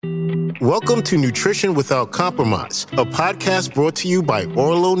Welcome to Nutrition Without Compromise, a podcast brought to you by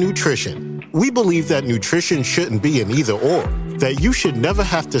Orlo Nutrition. We believe that nutrition shouldn't be an either-or, that you should never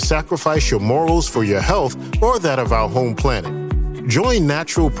have to sacrifice your morals for your health or that of our home planet. Join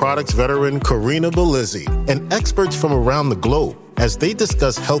natural products veteran Karina Belizzi and experts from around the globe as they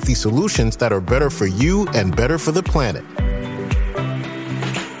discuss healthy solutions that are better for you and better for the planet.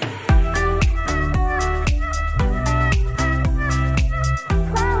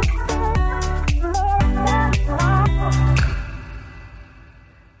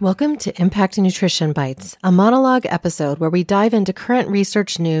 Welcome to Impact Nutrition Bites, a monolog episode where we dive into current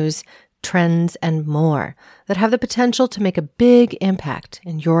research news, trends, and more that have the potential to make a big impact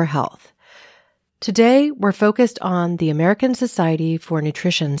in your health. Today, we're focused on the American Society for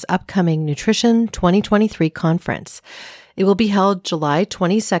Nutrition's upcoming Nutrition 2023 conference. It will be held July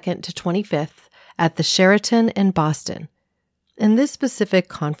 22nd to 25th at the Sheraton in Boston. In this specific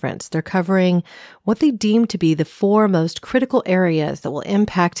conference, they're covering what they deem to be the 4 most critical areas that will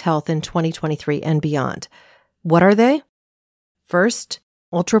impact health in 2023 and beyond. What are they? First,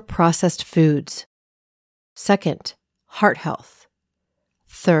 ultra-processed foods. Second, heart health.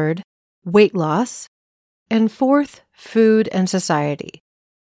 Third, weight loss. And fourth, food and society.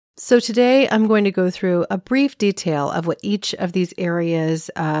 So today I'm going to go through a brief detail of what each of these areas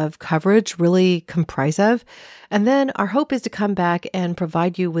of coverage really comprise of. And then our hope is to come back and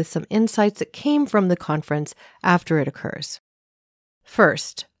provide you with some insights that came from the conference after it occurs.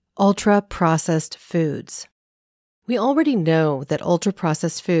 First, ultra-processed foods. We already know that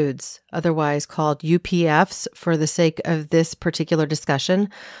ultra-processed foods, otherwise called UPFs for the sake of this particular discussion,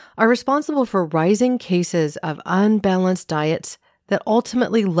 are responsible for rising cases of unbalanced diets that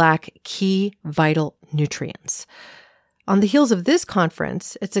ultimately lack key vital nutrients. On the heels of this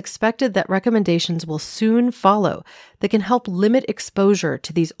conference, it's expected that recommendations will soon follow that can help limit exposure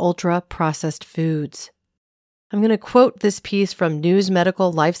to these ultra-processed foods. I'm going to quote this piece from News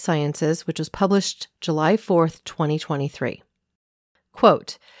Medical Life Sciences, which was published July 4th, 2023.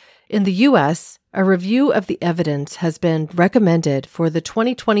 Quote, in the U.S., a review of the evidence has been recommended for the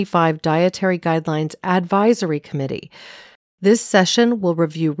 2025 Dietary Guidelines Advisory Committee. This session will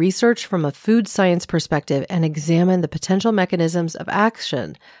review research from a food science perspective and examine the potential mechanisms of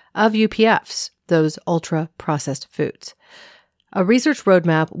action of UPFs, those ultra-processed foods. A research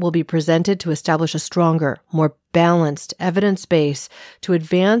roadmap will be presented to establish a stronger, more balanced evidence base to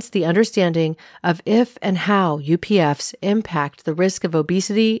advance the understanding of if and how UPFs impact the risk of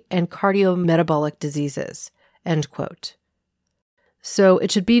obesity and cardiometabolic diseases. End quote. So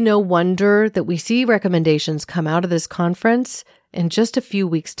it should be no wonder that we see recommendations come out of this conference in just a few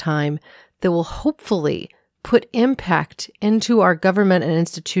weeks' time that will hopefully put impact into our government and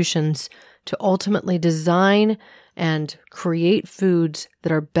institutions to ultimately design and create foods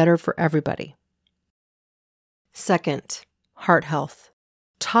that are better for everybody. Second, heart health.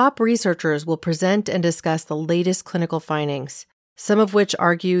 Top researchers will present and discuss the latest clinical findings, some of which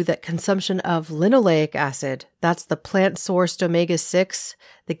argue that consumption of linoleic acid, that's the plant-sourced omega-6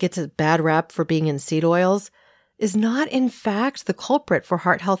 that gets a bad rap for being in seed oils, is not in fact the culprit for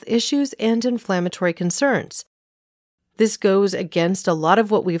heart health issues and inflammatory concerns. This goes against a lot of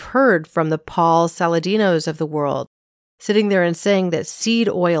what we've heard from the Paul Saladinos of the world, sitting there and saying that seed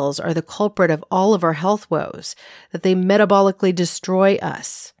oils are the culprit of all of our health woes, that they metabolically destroy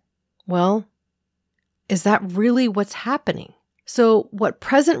us. Well, is that really what's happening? So what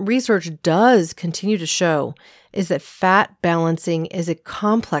present research does continue to show is that fat balancing is a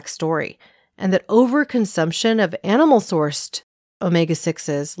complex story and that overconsumption of animal-sourced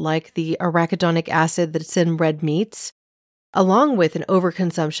omega-6s like the arachidonic acid that's in red meats, along with an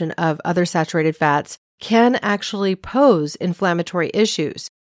overconsumption of other saturated fats, can actually pose inflammatory issues.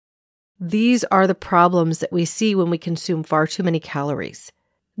 These are the problems that we see when we consume far too many calories.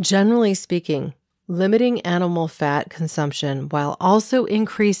 Generally speaking, limiting animal fat consumption while also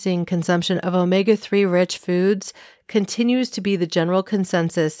increasing consumption of omega-3 rich foods continues to be the general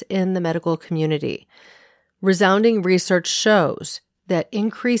consensus in the medical community. Resounding research shows that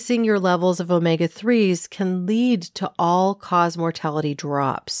increasing your levels of omega-3s can lead to all-cause mortality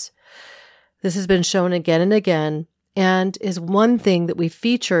drops. This has been shown again and again and is one thing that we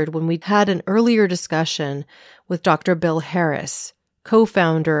featured when we had an earlier discussion with Dr. Bill Harris,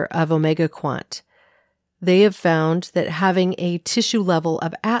 co-founder of Omega Quant. They have found that having a tissue level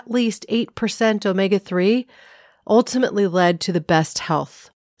of at least 8% omega-3 ultimately led to the best health.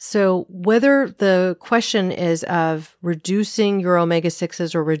 So whether the question is of reducing your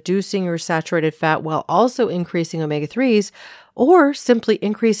omega-6s or reducing your saturated fat while also increasing omega-3s, or simply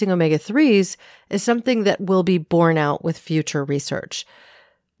increasing omega-3s, is something that will be borne out with future research.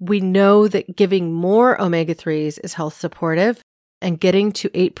 We know that giving more omega-3s is health supportive, and getting to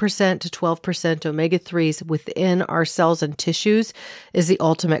 8% to 12% omega-3s within our cells and tissues is the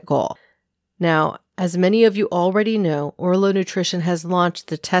ultimate goal. Now, as many of you already know, Orlo Nutrition has launched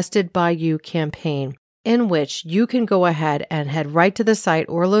the Tested by You campaign, in which you can go ahead and head right to the site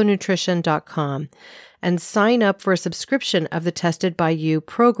orlonutrition.com and sign up for a subscription of the Tested by You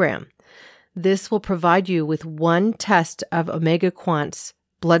program. This will provide you with one test of omega quants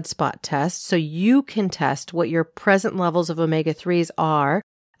blood spot test, so you can test what your present levels of omega-3s are,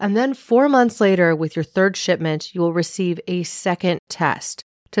 and then 4 months later, with your third shipment, you will receive a second test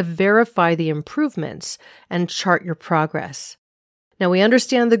to verify the improvements and chart your progress. Now, we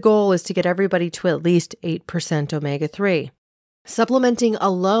understand the goal is to get everybody to at least 8% omega-3. Supplementing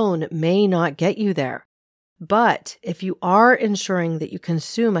alone may not get you there, but if you are ensuring that you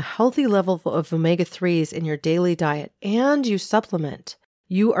consume a healthy level of omega-3s in your daily diet and you supplement,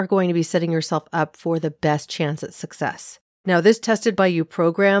 you are going to be setting yourself up for the best chance at success. Now, this Tested by You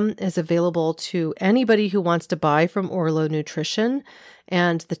program is available to anybody who wants to buy from Orlo Nutrition,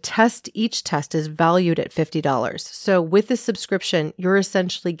 and each test is valued at $50. So with this subscription, you're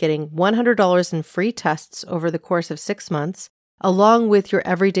essentially getting $100 in free tests over the course of 6 months, along with your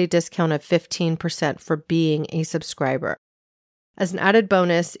everyday discount of 15% for being a subscriber. As an added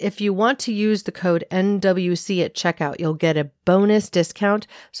bonus, if you want to use the code NWC at checkout, you'll get a bonus discount,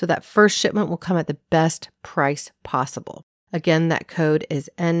 so that first shipment will come at the best price possible. Again, that code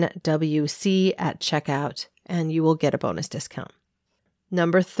is NWC at checkout, and you will get a bonus discount.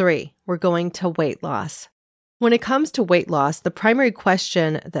 Number 3, we're going to weight loss. When it comes to weight loss, the primary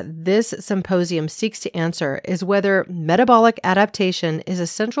question that this symposium seeks to answer is whether metabolic adaptation is a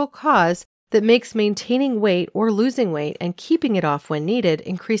central cause that makes maintaining weight or losing weight and keeping it off when needed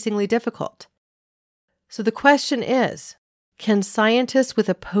increasingly difficult. So the question is, can scientists with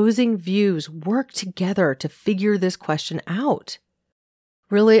opposing views work together to figure this question out?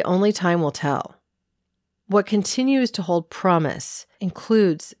 Really, only time will tell. What continues to hold promise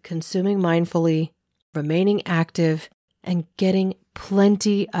includes consuming mindfully, remaining active, and getting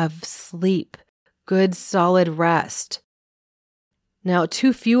plenty of sleep, good solid rest. Now,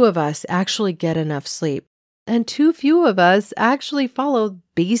 too few of us actually get enough sleep, and too few of us actually follow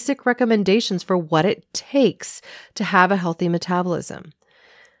basic recommendations for what it takes to have a healthy metabolism.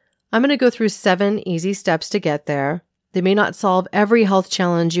 I'm going to go through 7 easy steps to get there. They may not solve every health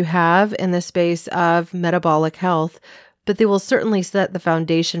challenge you have in the space of metabolic health, but they will certainly set the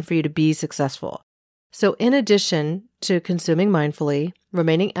foundation for you to be successful. So in addition to consuming mindfully,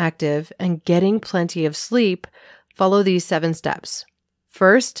 remaining active, and getting plenty of sleep, follow these 7 steps.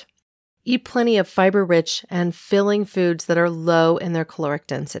 First, eat plenty of fiber-rich and filling foods that are low in their caloric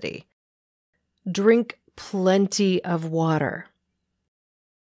density. Drink plenty of water.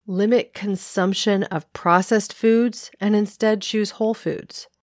 Limit consumption of processed foods and instead choose whole foods.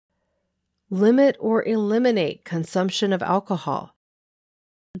 Limit or eliminate consumption of alcohol.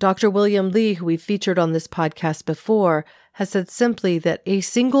 Dr. William Li, who we've featured on this podcast before, has said simply that a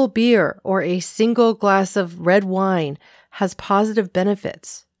single beer or a single glass of red wine has positive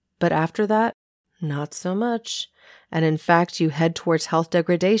benefits, but after that, not so much. And in fact, you head towards health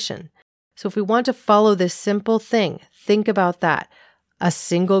degradation. So if we want to follow this simple thing, think about that. A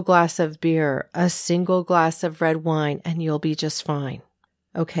single glass of beer, a single glass of red wine, and you'll be just fine.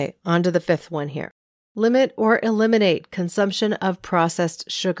 Okay, on to the 5th one here. Limit or eliminate consumption of processed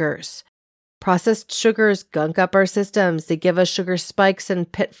sugars. Processed sugars gunk up our systems. They give us sugar spikes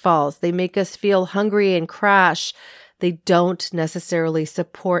and pitfalls. They make us feel hungry and crash. They don't necessarily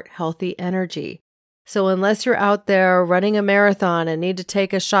support healthy energy. So unless you're out there running a marathon and need to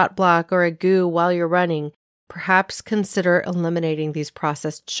take a shot block or a GU while you're running, perhaps consider eliminating these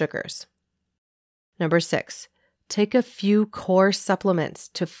processed sugars. Number 6, take a few core supplements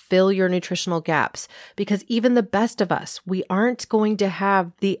to fill your nutritional gaps, because even the best of us, we aren't going to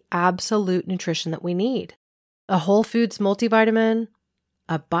have the absolute nutrition that we need. A whole foods multivitamin,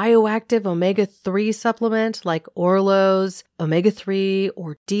 a bioactive omega-3 supplement like Orlo's omega-3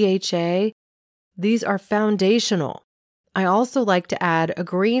 or DHA, these are foundational. I also like to add a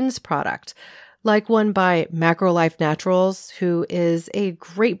greens product, like one by MacroLife Naturals, who is a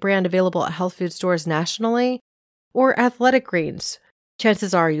great brand available at health food stores nationally, or Athletic Greens.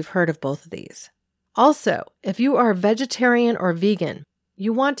 Chances are you've heard of both of these. Also, if you are vegetarian or vegan,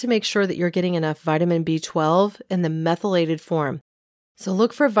 you want to make sure that you're getting enough vitamin B12 in the methylated form. So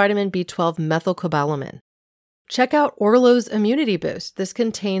look for vitamin B12 methylcobalamin. Check out Orlo's Immunity Boost. This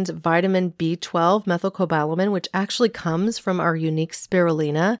contains vitamin B12 methylcobalamin, which actually comes from our unique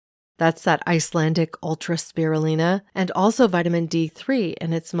spirulina That's that Icelandic ultra spirulina, and also vitamin D3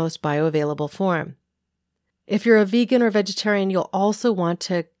 in its most bioavailable form. If you're a vegan or vegetarian, you'll also want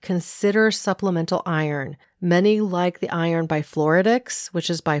to consider supplemental iron. Many like the iron bifluoridex,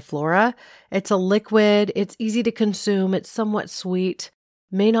 which is Biflora. It's a liquid, it's easy to consume, it's somewhat sweet.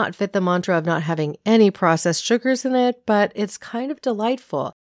 May not fit the mantra of not having any processed sugars in it, but it's kind of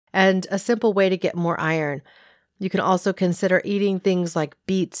delightful and a simple way to get more iron. You can also consider eating things like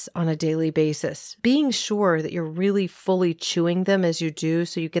beets on a daily basis, being sure that you're really fully chewing them as you do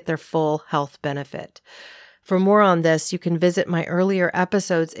so you get their full health benefit. For more on this, you can visit my earlier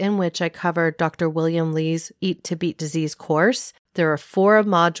episodes in which I covered Dr. William Lee's Eat to Beat Disease course. There are 4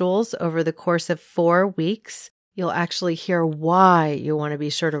 modules over the course of 4 weeks. You'll actually hear why you want to be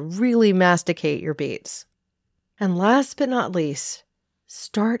sure to really masticate your beets. And last but not least,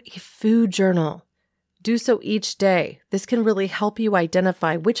 start a food journal. Do so each day. This can really help you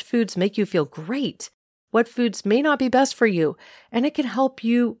identify which foods make you feel great, what foods may not be best for you, and it can help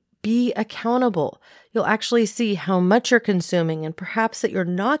you be accountable. You'll actually see how much you're consuming and perhaps that you're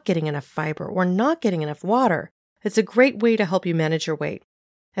not getting enough fiber or not getting enough water. It's a great way to help you manage your weight.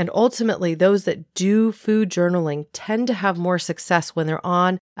 And ultimately, those that do food journaling tend to have more success when they're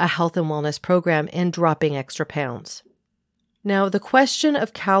on a health and wellness program and dropping extra pounds. Now, the question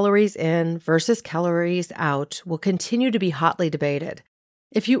of calories in versus calories out will continue to be hotly debated.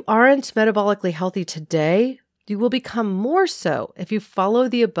 If you aren't metabolically healthy today, you will become more so if you follow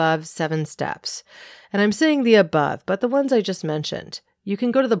the above 7 steps. And I'm saying the above, but the ones I just mentioned. You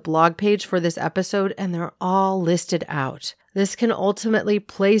can go to the blog page for this episode and they're all listed out. This can ultimately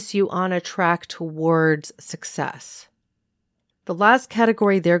place you on a track towards success. The last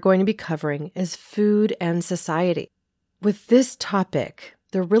category they're going to be covering is food and society. With this topic,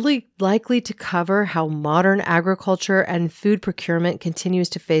 they're really likely to cover how modern agriculture and food procurement continues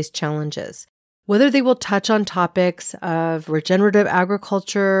to face challenges. Whether they will touch on topics of regenerative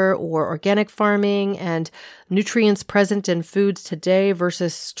agriculture or organic farming and nutrients present in foods today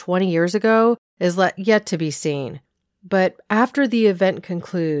versus 20 years ago is yet to be seen. But after the event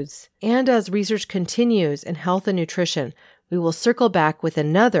concludes, and as research continues in health and nutrition, we will circle back with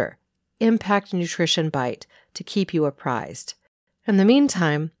another Impact Nutrition Bite to keep you apprised. In the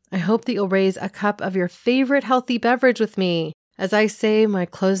meantime, I hope that you'll raise a cup of your favorite healthy beverage with me as I say my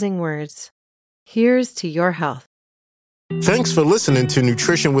closing words. Here's to your health. Thanks for listening to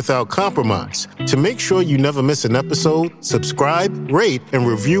Nutrition Without Compromise. To make sure you never miss an episode, subscribe, rate, and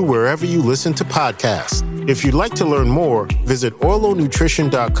review wherever you listen to podcasts. If you'd like to learn more, visit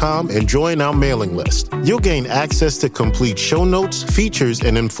orlonutrition.com and join our mailing list. You'll gain access to complete show notes, features,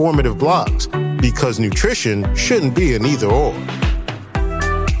 and informative blogs, because nutrition shouldn't be an either-or.